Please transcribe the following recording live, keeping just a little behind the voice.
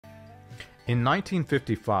In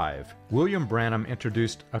 1955, William Branham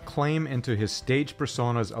introduced a claim into his stage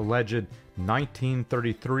persona's alleged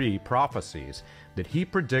 1933 prophecies that he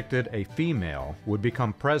predicted a female would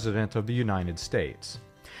become president of the United States.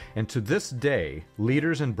 And to this day,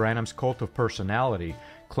 leaders in Branham's cult of personality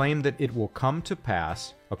claim that it will come to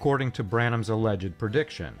pass according to Branham's alleged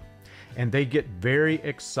prediction. And they get very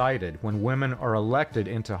excited when women are elected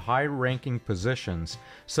into high-ranking positions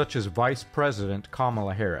such as Vice President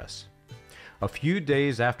Kamala Harris. A few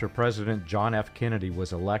days after President John F. Kennedy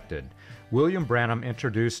was elected, William Branham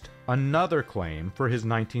introduced another claim for his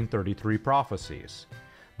 1933 prophecies: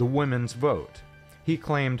 the women's vote. He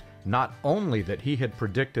claimed not only that he had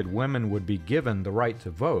predicted women would be given the right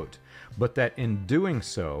to vote, but that in doing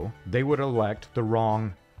so, they would elect the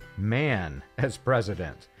wrong man as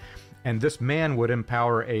president. And this man would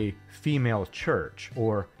empower a female church,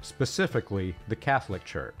 or specifically the Catholic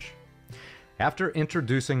Church. After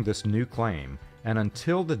introducing this new claim, and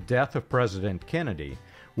until the death of President Kennedy,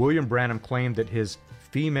 William Branham claimed that his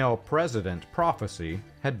female president prophecy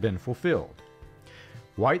had been fulfilled.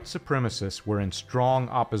 White supremacists were in strong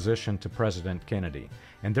opposition to President Kennedy,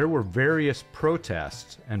 and there were various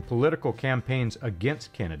protests and political campaigns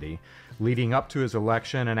against Kennedy leading up to his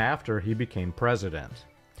election and after he became president.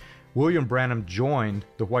 William Branham joined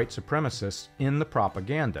the white supremacists in the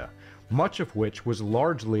propaganda, much of which was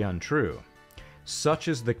largely untrue. Such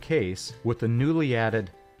is the case with the newly added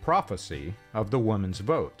prophecy of the women's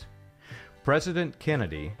vote. President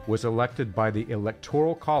Kennedy was elected by the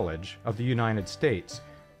Electoral College of the United States,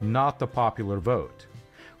 not the popular vote.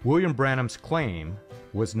 William Branham's claim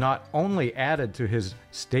was not only added to his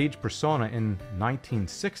stage persona in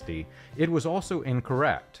 1960, it was also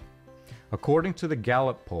incorrect. According to the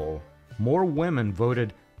Gallup poll, more women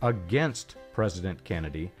voted against President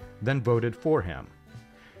Kennedy than voted for him.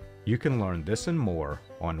 You can learn this and more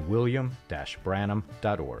on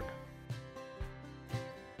william-branham.org.